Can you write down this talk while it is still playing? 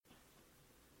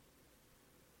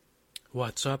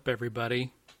What's up,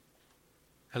 everybody?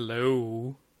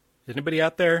 Hello? Anybody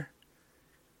out there?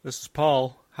 This is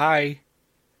Paul. Hi.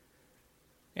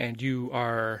 And you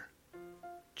are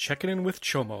checking in with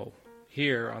Chomo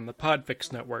here on the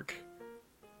Podfix Network.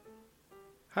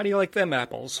 How do you like them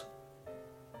apples?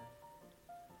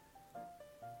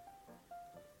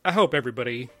 I hope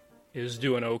everybody is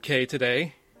doing okay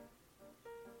today.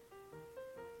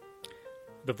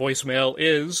 The voicemail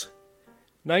is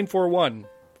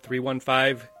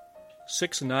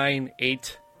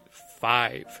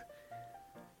 941-315-6985.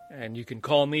 And you can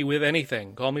call me with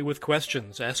anything. Call me with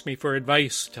questions. Ask me for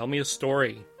advice. Tell me a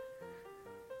story.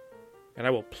 And I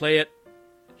will play it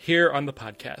here on the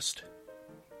podcast.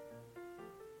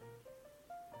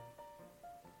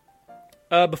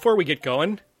 Before we get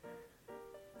going,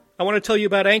 I want to tell you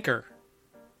about Anchor.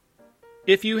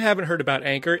 If you haven't heard about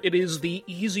Anchor, it is the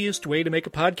easiest way to make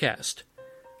a podcast.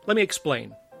 Let me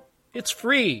explain. It's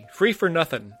free for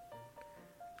nothing.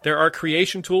 There are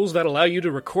creation tools that allow you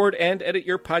to record and edit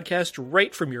your podcast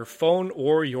right from your phone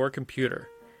or your computer.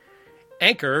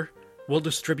 Anchor will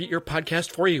distribute your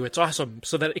podcast for you. It's awesome,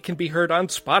 so that it can be heard on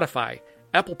Spotify,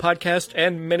 Apple Podcast,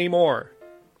 and many more.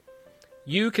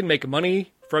 You can make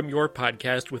money from your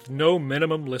podcast with no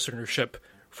minimum listenership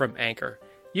from Anchor.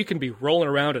 You can be rolling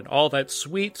around in all that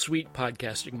sweet, sweet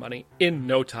podcasting money in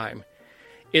no time.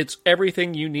 It's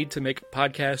everything you need to make a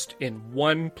podcast in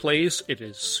one place. It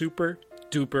is super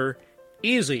duper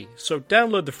easy. So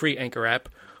download the free Anchor app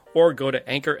or go to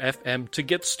Anchor FM to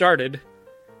get started.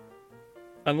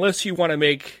 Unless you want to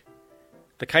make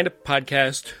the kind of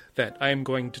podcast that I'm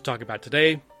going to talk about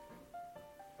today. It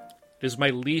is my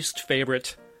least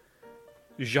favorite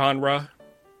genre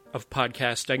of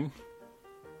podcasting.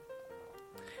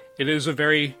 It is a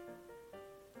very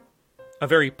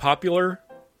popular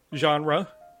genre.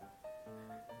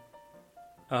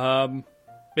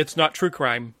 It's not true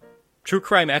crime. True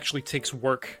crime actually takes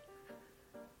work.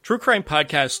 True crime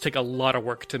podcasts take a lot of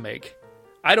work to make.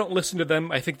 I don't listen to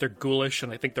them. I think they're ghoulish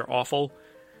and I think they're awful.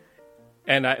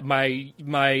 And my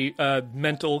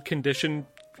mental condition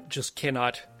just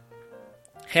cannot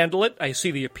handle it. I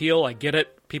see the appeal. I get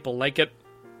it. People like it.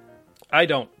 I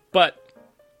don't. But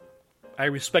I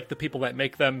respect the people that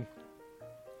make them.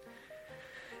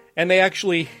 And they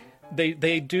actually,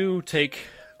 they do take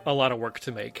a lot of work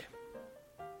to make.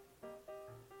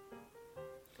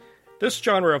 This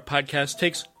genre of podcast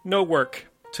takes no work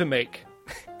to make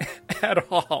at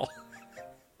all.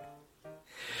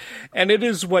 And it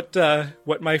is what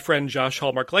my friend Josh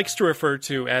Hallmark likes to refer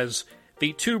to as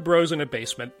the two bros in a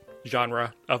basement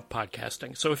genre of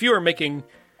podcasting. So if you are making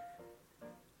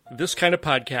this kind of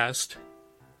podcast,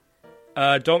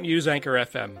 don't use Anchor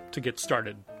FM to get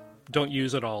started. Don't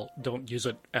use it all. Don't use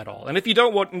it at all. And if you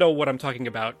don't know what I'm talking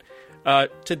about,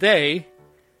 today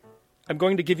I'm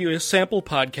going to give you a sample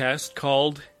podcast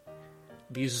called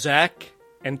the Zach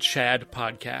and Chad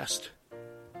Podcast.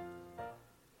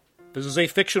 This is a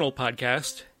fictional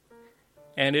podcast,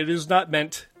 and it is not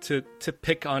meant to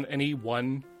pick on any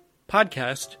one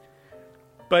podcast,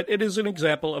 but it is an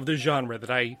example of the genre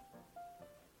that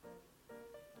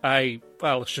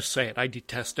well, let's just say it. I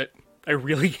detest it. I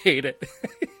really hate it.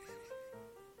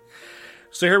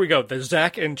 So here we go. The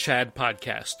Zach and Chad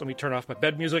Podcast. Let me turn off my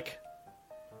bed music.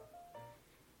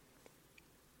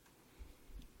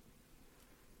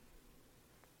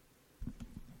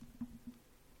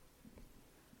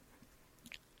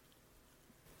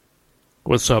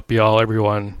 What's up, y'all,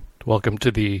 everyone? Welcome to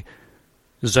the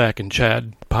Zach and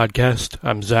Chad Podcast.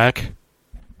 I'm Zach.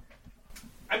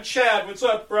 I'm Chad. What's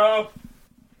up, bro?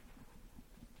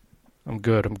 I'm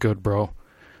good, bro.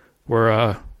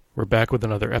 We're back with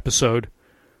another episode.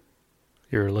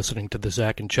 You're listening to the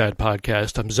Zach and Chad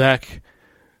Podcast. I'm Zach.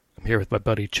 I'm here with my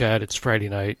buddy Chad. It's Friday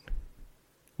night.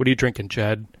 What are you drinking,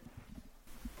 Chad?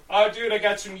 Oh, dude, I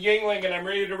got some Yingling and I'm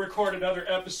ready to record another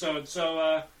episode.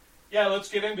 So, yeah, let's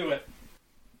get into it.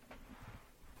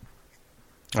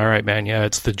 All right, man. Yeah,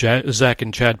 it's the Zach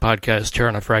and Chad Podcast here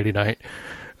on a Friday night.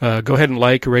 Go ahead and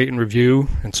like, rate, and review,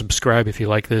 and subscribe if you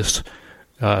like this.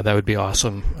 That would be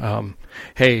awesome.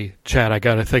 Hey, Chad, I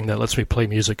got a thing that lets me play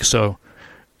music, so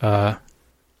I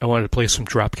wanted to play some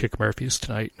Dropkick Murphys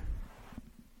tonight.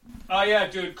 Oh, yeah,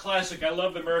 dude, classic. I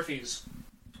love the Murphys.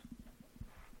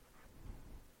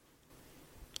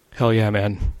 Hell yeah,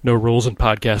 man. No rules in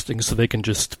podcasting, so they can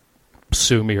just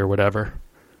sue me or whatever.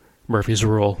 Murphys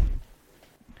rule.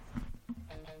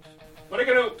 What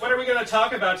are we gonna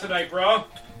talk about tonight, bro?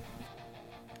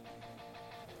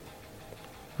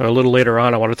 A little later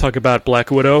on, I want to talk about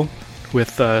Black Widow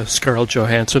with Scarlett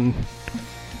Johansson.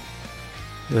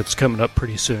 That's coming up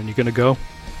pretty soon. You gonna go?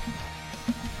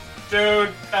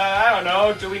 Dude, I don't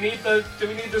know. Do we need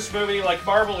this movie? Like,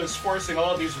 Marvel is forcing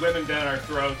all of these women down our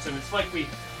throats, and it's like we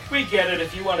get it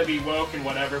if you want to be woke and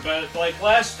whatever, but like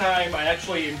last time I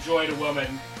actually enjoyed a woman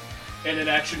in an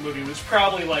action movie was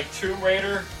probably like Tomb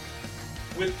Raider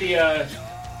with the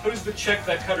who's the chick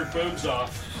that cut her boobs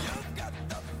off?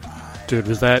 Dude,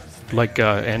 was that like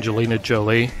Angelina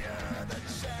Jolie?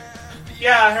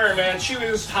 Yeah, her, man. She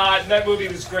was hot, and that movie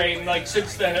was great. And like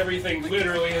since then, everything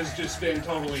literally has just been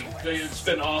it's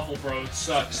been awful, bro. It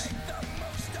sucks.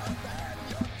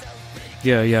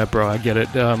 Yeah, bro, I get it.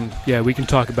 Yeah, we can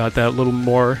talk about that a little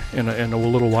more in a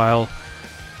little while.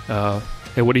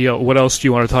 Hey, what else do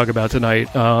you want to talk about tonight?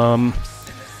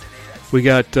 We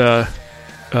got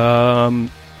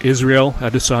Israel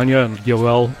Adesanya and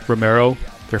Yoel Romero.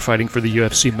 They're fighting for the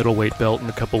UFC middleweight belt in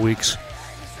a couple weeks.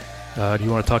 Do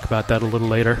you want to talk about that a little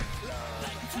later?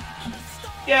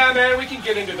 Yeah, man, we can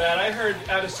get into that. I heard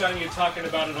Adesanya talking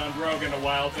about it on Rogan a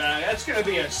while back. That's going to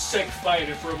be a sick fight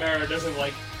if Romero doesn't,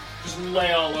 like, just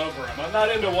lay all over him. I'm not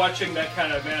into watching that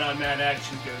kind of man-on-man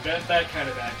action, dude. That kind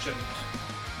of action.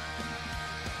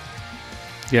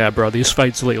 Yeah, bro, these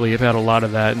fights lately have had a lot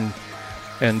of that,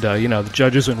 and you know, the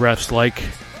judges and refs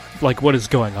like what is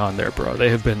going on there, bro. They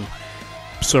have been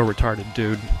so retarded,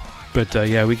 dude. But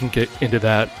yeah, we can get into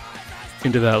that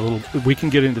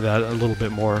a little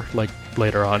bit more like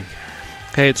later on.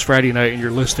 Hey, it's Friday night, and you're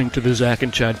listening to the Zach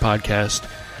and Chad podcast.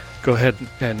 Go ahead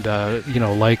and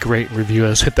like, rate, and review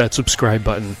us. Hit that subscribe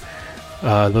button.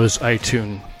 Those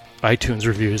iTunes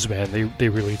reviews, man, they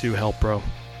really do help, bro.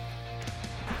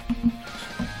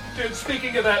 Dude,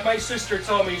 speaking of that, my sister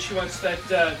told me she wants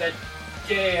that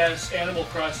gay-ass Animal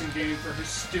Crossing game for her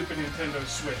stupid Nintendo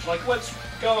Switch. Like, what's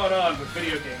going on with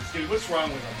video games, dude? What's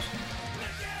wrong with them?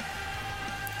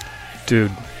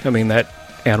 Dude, I mean, that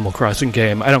Animal Crossing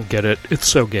game, I don't get it. It's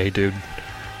so gay, dude.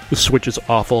 The Switch is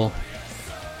awful.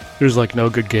 There's, like, no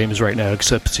good games right now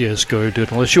except CSGO,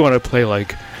 dude. Unless you want to play,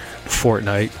 like,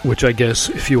 Fortnite, which I guess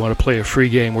if you want to play a free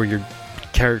game where your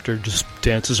character just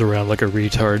dances around like a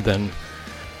retard, then,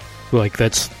 like,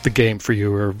 that's the game for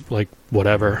you, or, like,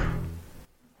 whatever.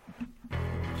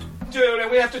 Dude, and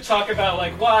we have to talk about,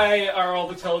 like, why are all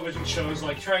the television shows,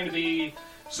 like, trying to be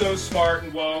so smart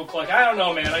and woke? Like, I don't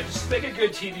know, man. I just make a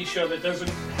good TV show that doesn't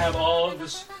have all of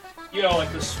this, you know,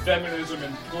 like, this feminism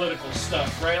and political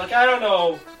stuff, right? Like, I don't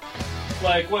know,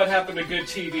 like, what happened to good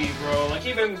TV, bro? Like,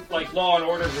 even, like, Law and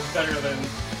Order was better than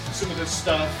some of this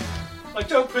stuff. Like,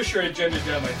 don't push your agenda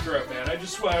down my throat, man. I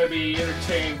just want to be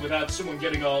entertained without someone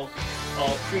getting all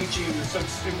preachy with some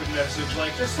stupid message.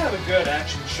 Like, just have a good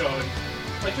action show and,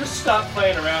 like, just stop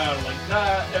playing around. Like,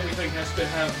 not everything has to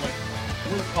have, like,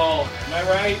 RuPaul. Am I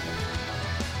right?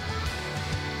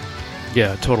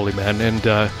 Yeah, totally, man.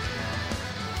 And,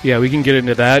 yeah, we can get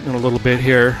into that in a little bit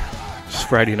here. It's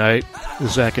Friday night, the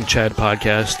Zach and Chad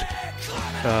podcast.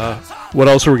 What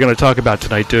else are we going to talk about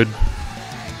tonight, dude?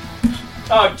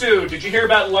 Oh, dude, did you hear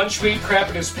about Lunch Meat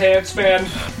crapping his pants, man?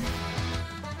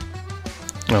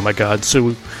 Oh, my God.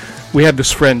 So we have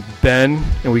this friend, Ben,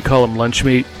 and we call him Lunch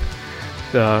Meat.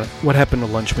 What happened to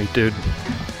Lunch Meat, dude?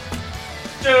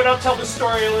 Dude, I'll tell the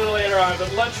story a little later on,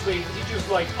 but Lunch Meat, he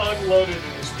just, like, unloaded in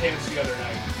his pants the other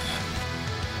night.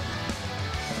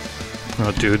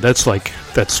 Oh, dude, that's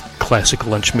classic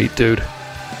Lunch Meat, dude.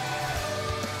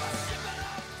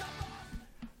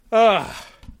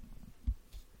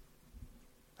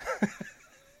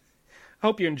 I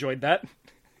hope you enjoyed that.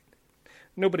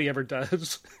 Nobody ever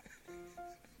does.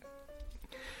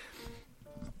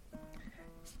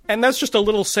 And that's just a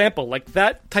little sample. Like,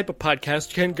 that type of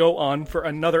podcast can go on for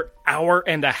another hour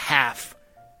and a half.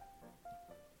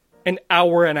 An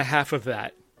hour and a half of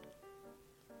that.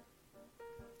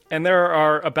 And there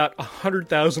are about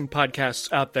 100,000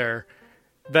 podcasts out there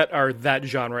that are that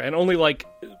genre, and only like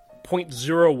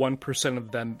 0.01%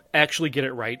 of them actually get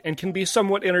it right and can be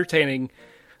somewhat entertaining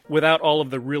without all of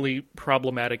the really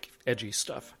problematic, edgy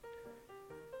stuff.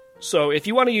 So if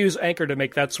you want to use Anchor to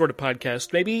make that sort of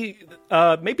podcast,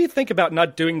 maybe think about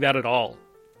not doing that at all.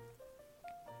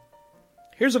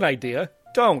 Here's an idea.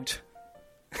 Don't.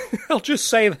 I'll just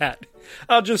say that.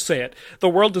 I'll just say it. The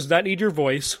world does not need your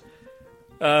voice.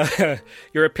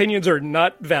 Your opinions are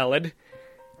not valid,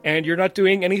 and you're not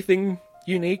doing anything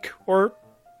unique or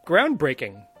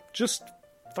groundbreaking. Just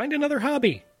find another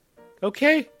hobby.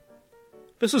 Okay?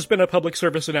 This has been a public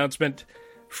service announcement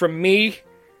from me.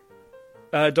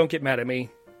 Don't get mad at me.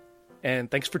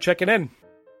 And thanks for checking in.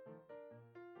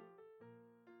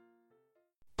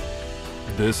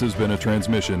 This has been a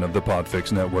transmission of the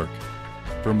Podfix Network.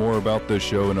 For more about this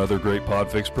show and other great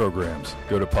Podfix programs,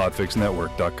 go to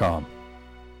podfixnetwork.com.